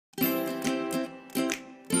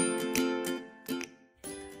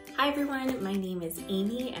Hi everyone, my name is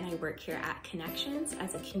Amy and I work here at Connections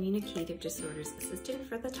as a Communicative Disorders Assistant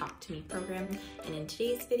for the Talk to Me program. And in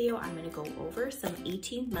today's video, I'm going to go over some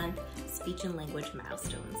 18-month speech and language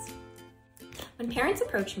milestones. When parents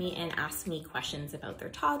approach me and ask me questions about their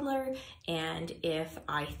toddler and if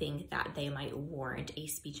I think that they might warrant a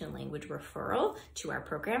speech and language referral to our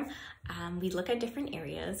program, we look at different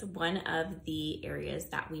areas. One of the areas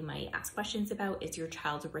that we might ask questions about is your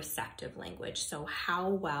child's receptive language. So how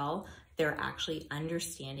well they're actually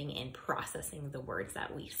understanding and processing the words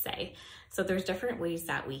that we say. So there's different ways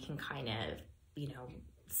that we can kind of,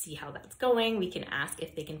 see how that's going. We can ask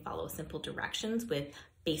if they can follow simple directions with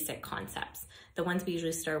basic concepts. The ones we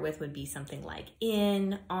usually start with would be something like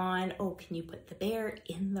in, on, oh, can you put the bear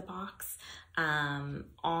in the box? On,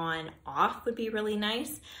 off would be really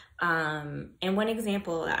nice. And one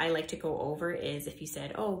example that I like to go over is if you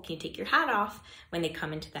said, oh, can you take your hat off when they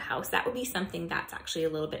come into the house? That would be something that's actually a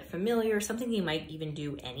little bit familiar, something you might even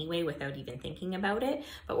do anyway without even thinking about it.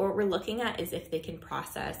 But what we're looking at is if they can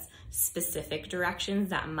process specific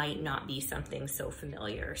directions that might not be something so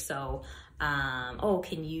familiar. So, oh,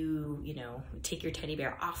 can you, take your teddy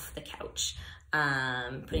bear off the couch?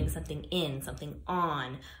 Putting something in, something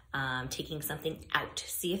on, taking something out.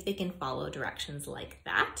 See if they can follow directions like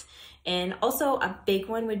that. And also a big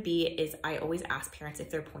one would be is I always ask parents if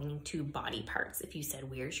they're pointing to body parts. If you said,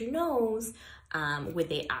 where's your nose? Would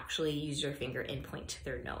they actually use your finger and point to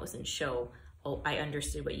their nose and show, oh, I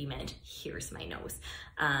understood what you meant. Here's my nose.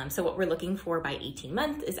 So what we're looking for by 18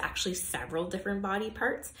 months is actually several different body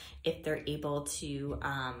parts if they're able to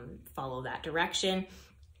follow that direction,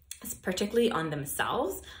 particularly on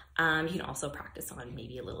themselves. You can also practice on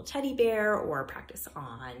maybe a little teddy bear or practice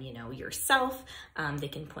on, yourself. They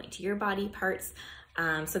can point to your body parts.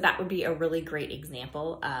 So that would be a really great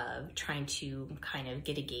example of trying to kind of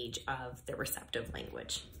get a gauge of the receptive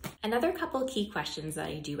language. Another couple key questions that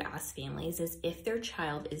I do ask families is if their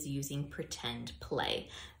child is using pretend play.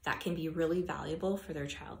 That can be really valuable for their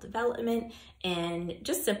child development, and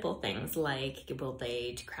just simple things like, will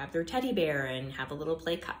they grab their teddy bear and have a little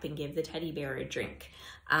play cup and give the teddy bear a drink?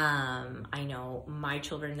 I know my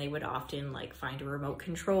children, they would often find a remote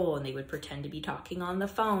control and they would pretend to be talking on the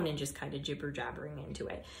phone and just kind of jibber jabbering into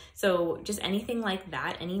it. So just anything like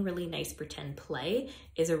that, any really nice pretend play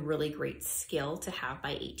is a really great skill to have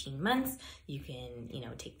by 18 months. You can,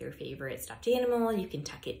 take their favorite stuffed animal, you can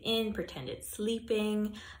tuck it in, pretend it's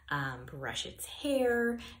sleeping, brush its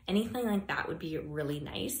hair, anything like that would be really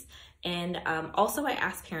nice. And also I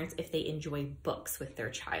ask parents if they enjoy books with their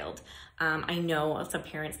child. I know some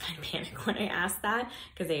parents kind of panic when I ask that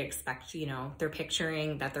because they expect, they're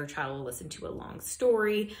picturing that their child will listen to a long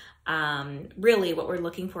story. Really what we're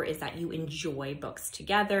looking for is that you enjoy books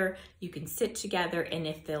together. You can sit together, and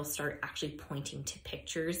if they'll start actually pointing to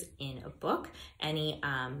pictures in a book, any,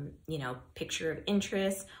 picture of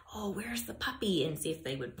interest, oh, where's the puppy? And see if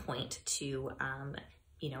they would point to,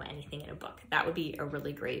 anything in a book. That would be a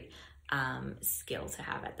really great skill to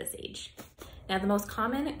have at this age. Now, the most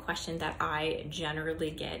common question that I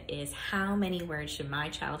generally get is how many words should my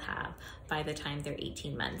child have by the time they're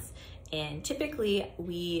 18 months? And typically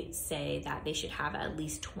we say that they should have at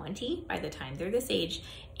least 20 by the time they're this age.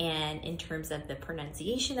 And in terms of the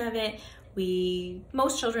pronunciation of it,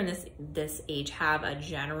 most children this age have a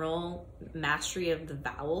general mastery of the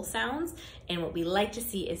vowel sounds. And what we like to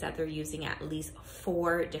see is that they're using at least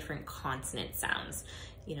 4 different consonant sounds.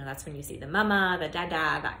 That's when you see the mama, the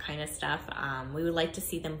dada, that kind of stuff. We would like to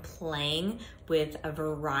see them playing with a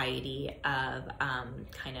variety of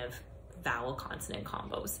kind of vowel consonant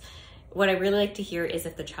combos. What I really like to hear is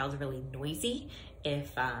if the child's really noisy.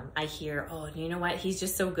 If I hear, oh, you know what, he's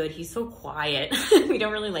just so good, he's so quiet. We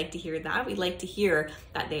don't really like to hear that. We like to hear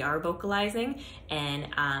that they are vocalizing and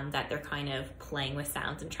that they're kind of playing with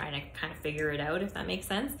sounds and trying to kind of figure it out, if that makes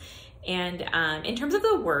sense. And in terms of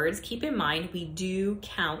the words, keep in mind, we do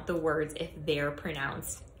count the words if they're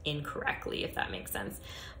pronounced incorrectly, if that makes sense.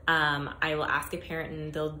 I will ask a parent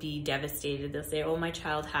and they'll be devastated. They'll say, oh, my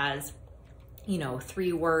child has,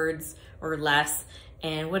 3 words or less.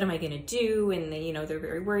 And what am I going to do? And they're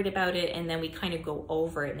very worried about it. And then we kind of go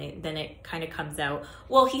over it, and then it kind of comes out,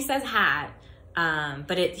 well, he says hat,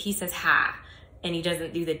 but he says ha, and he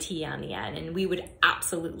doesn't do the T on the end. And we would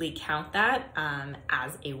absolutely count that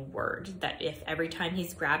as a word, that if every time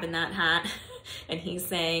he's grabbing that hat and he's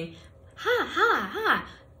saying ha, ha, ha,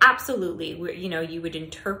 absolutely, you would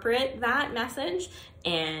interpret that message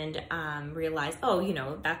and realize,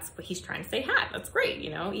 oh, that's what he's trying to say, hat. That's great,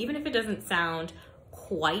 even if it doesn't sound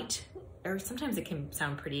quite or sometimes it can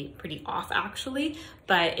sound pretty off actually,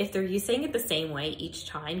 but if they're saying it the same way each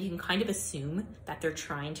time, you can kind of assume that they're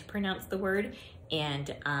trying to pronounce the word, and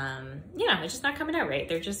it's just not coming out right.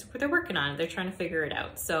 They're working on it. They're trying to figure it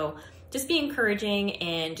out. So just be encouraging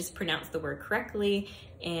and just pronounce the word correctly.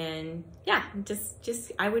 And yeah,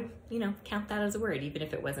 just I would, count that as a word, even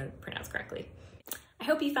if it wasn't pronounced correctly. I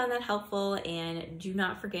hope you found that helpful, and do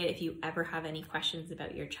not forget, if you ever have any questions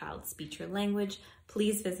about your child's speech or language,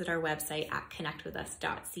 please visit our website at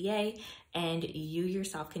connectwithus.ca, and you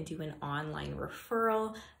yourself can do an online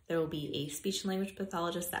referral. There will be a speech and language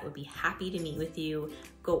pathologist that would be happy to meet with you,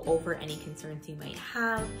 go over any concerns you might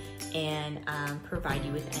have, and provide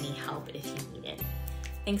you with any help if you need it.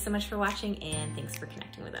 Thanks so much for watching, and thanks for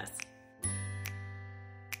connecting with us.